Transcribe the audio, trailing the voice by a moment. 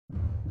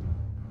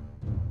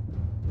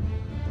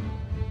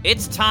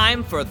It's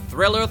time for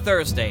Thriller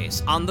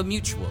Thursdays on the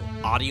Mutual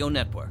Audio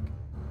Network.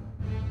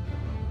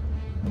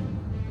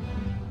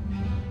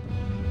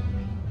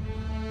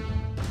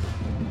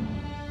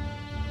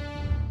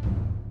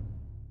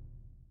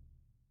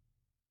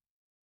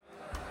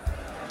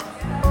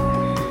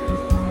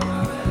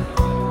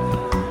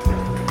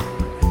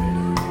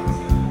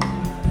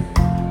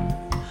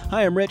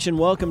 Hi, I'm Rich, and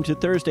welcome to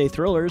Thursday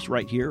Thrillers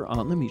right here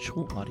on the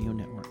Mutual Audio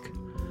Network.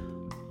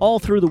 All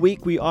through the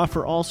week, we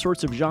offer all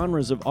sorts of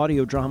genres of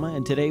audio drama,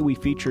 and today we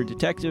feature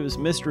detectives,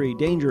 mystery,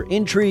 danger,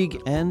 intrigue,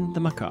 and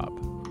the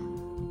macabre.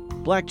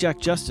 Blackjack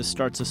Justice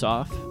starts us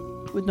off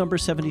with number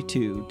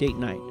 72, Date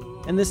Night,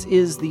 and this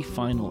is the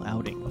final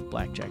outing of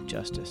Blackjack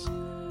Justice.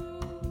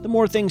 The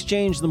more things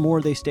change, the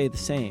more they stay the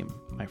same,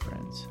 my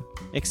friends.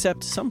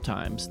 Except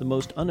sometimes the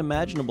most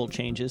unimaginable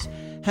changes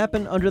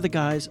happen under the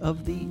guise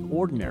of the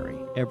ordinary,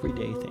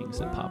 everyday things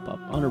that pop up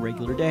on a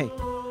regular day,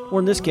 or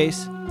in this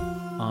case,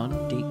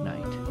 on date night.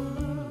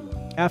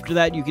 After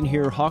that, you can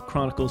hear Hawk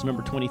Chronicles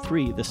number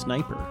 23, The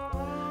Sniper.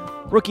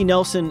 Rookie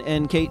Nelson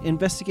and Kate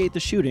investigate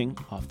the shooting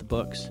off the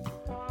books.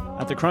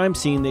 At the crime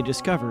scene, they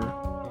discover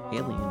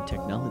alien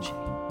technology.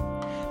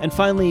 And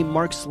finally,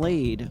 Mark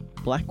Slade,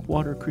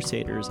 Blackwater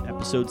Crusaders,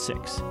 Episode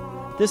 6.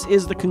 This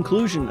is the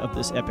conclusion of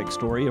this epic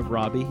story of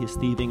Robbie, his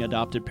thieving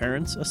adopted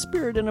parents, a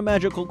spirit in a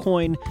magical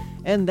coin,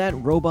 and that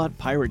robot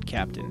pirate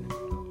captain.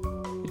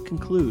 It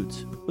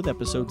concludes with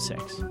Episode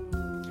 6.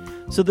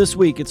 So this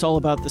week, it's all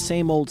about the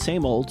same old,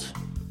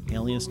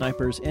 alien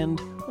snipers, and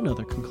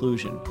another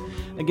conclusion.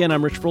 Again,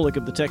 I'm Rich Froelich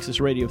of the Texas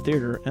Radio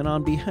Theater, and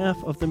on behalf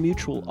of the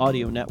Mutual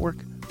Audio Network,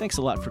 thanks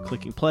a lot for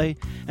clicking play,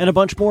 and a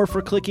bunch more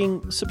for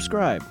clicking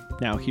subscribe.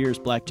 Now here's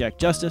Blackjack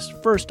Justice,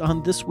 first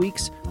on this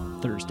week's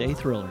Thursday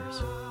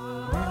Thrillers.